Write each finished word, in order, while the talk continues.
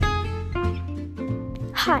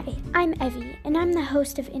Hi, I'm Evie, and I'm the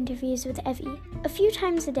host of Interviews with Evie. A few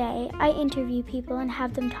times a day, I interview people and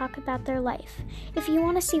have them talk about their life. If you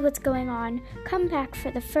want to see what's going on, come back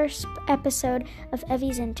for the first episode of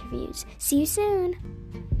Evie's Interviews. See you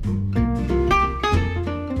soon!